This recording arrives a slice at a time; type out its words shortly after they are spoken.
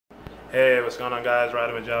Hey, what's going on, guys?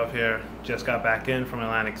 Ryder with Job here. Just got back in from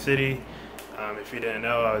Atlantic City. If you didn't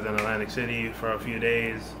know, I was in Atlantic City for a few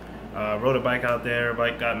days. Rode a bike out there.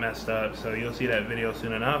 Bike got messed up, so you'll see that video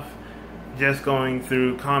soon enough. Just going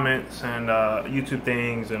through comments and YouTube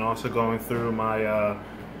things, and also going through my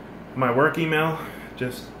my work email,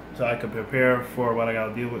 just so I could prepare for what I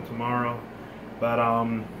gotta deal with tomorrow. But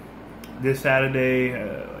this Saturday,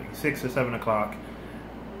 like 6 or 7 o'clock,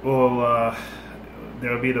 we'll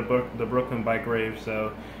there'll be the Brooklyn Bike Rave.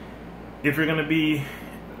 So if you're gonna be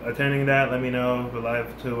attending that, let me know. We'd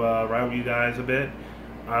love to ride with you guys a bit.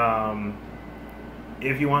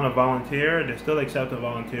 If you want to volunteer, they're still accepting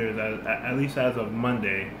volunteers, at least as of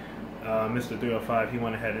Monday. Mr. 305, he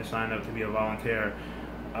went ahead and signed up to be a volunteer.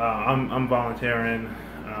 I'm volunteering.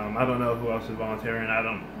 I don't know who else is volunteering. I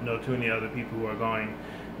don't know too many other people who are going.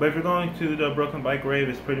 But if you're going to the Brooklyn Bike Rave,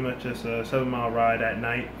 it's pretty much just a 7-mile ride at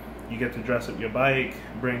night. You get to dress up your bike,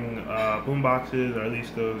 bring boom boxes, or at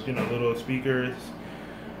least those, you know, little speakers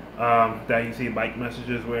that you see bike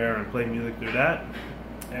messages wear, and play music through that.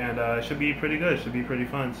 And it should be pretty good. It should be pretty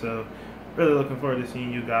fun. So really looking forward to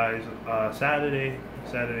seeing you guys Saturday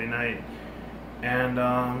night. And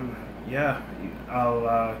yeah,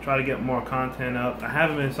 I'll try to get more content up. I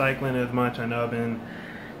haven't been cycling as much. I know I've been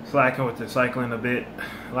slacking with the cycling a bit.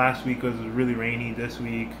 Last week was really rainy. This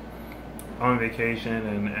week on vacation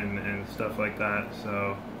and stuff like that.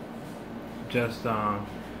 So just I'm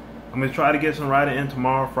gonna try to get some riding in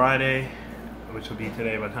tomorrow, Friday, which will be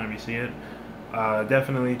today by the time you see it.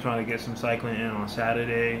 Definitely trying to get some cycling in on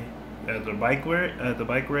Saturday at the bike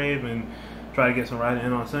rave, and try to get some riding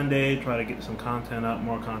in on Sunday. Try to get some content up,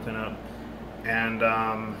 more content up, and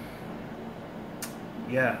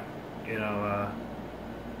yeah, you know,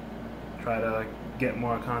 try to get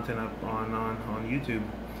more content up on YouTube.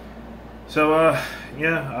 So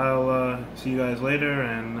yeah, I'll see you guys later,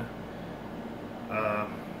 and if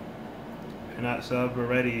you're not subbed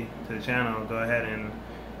already to the channel, go ahead and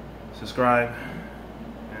subscribe,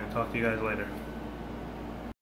 and talk to you guys later.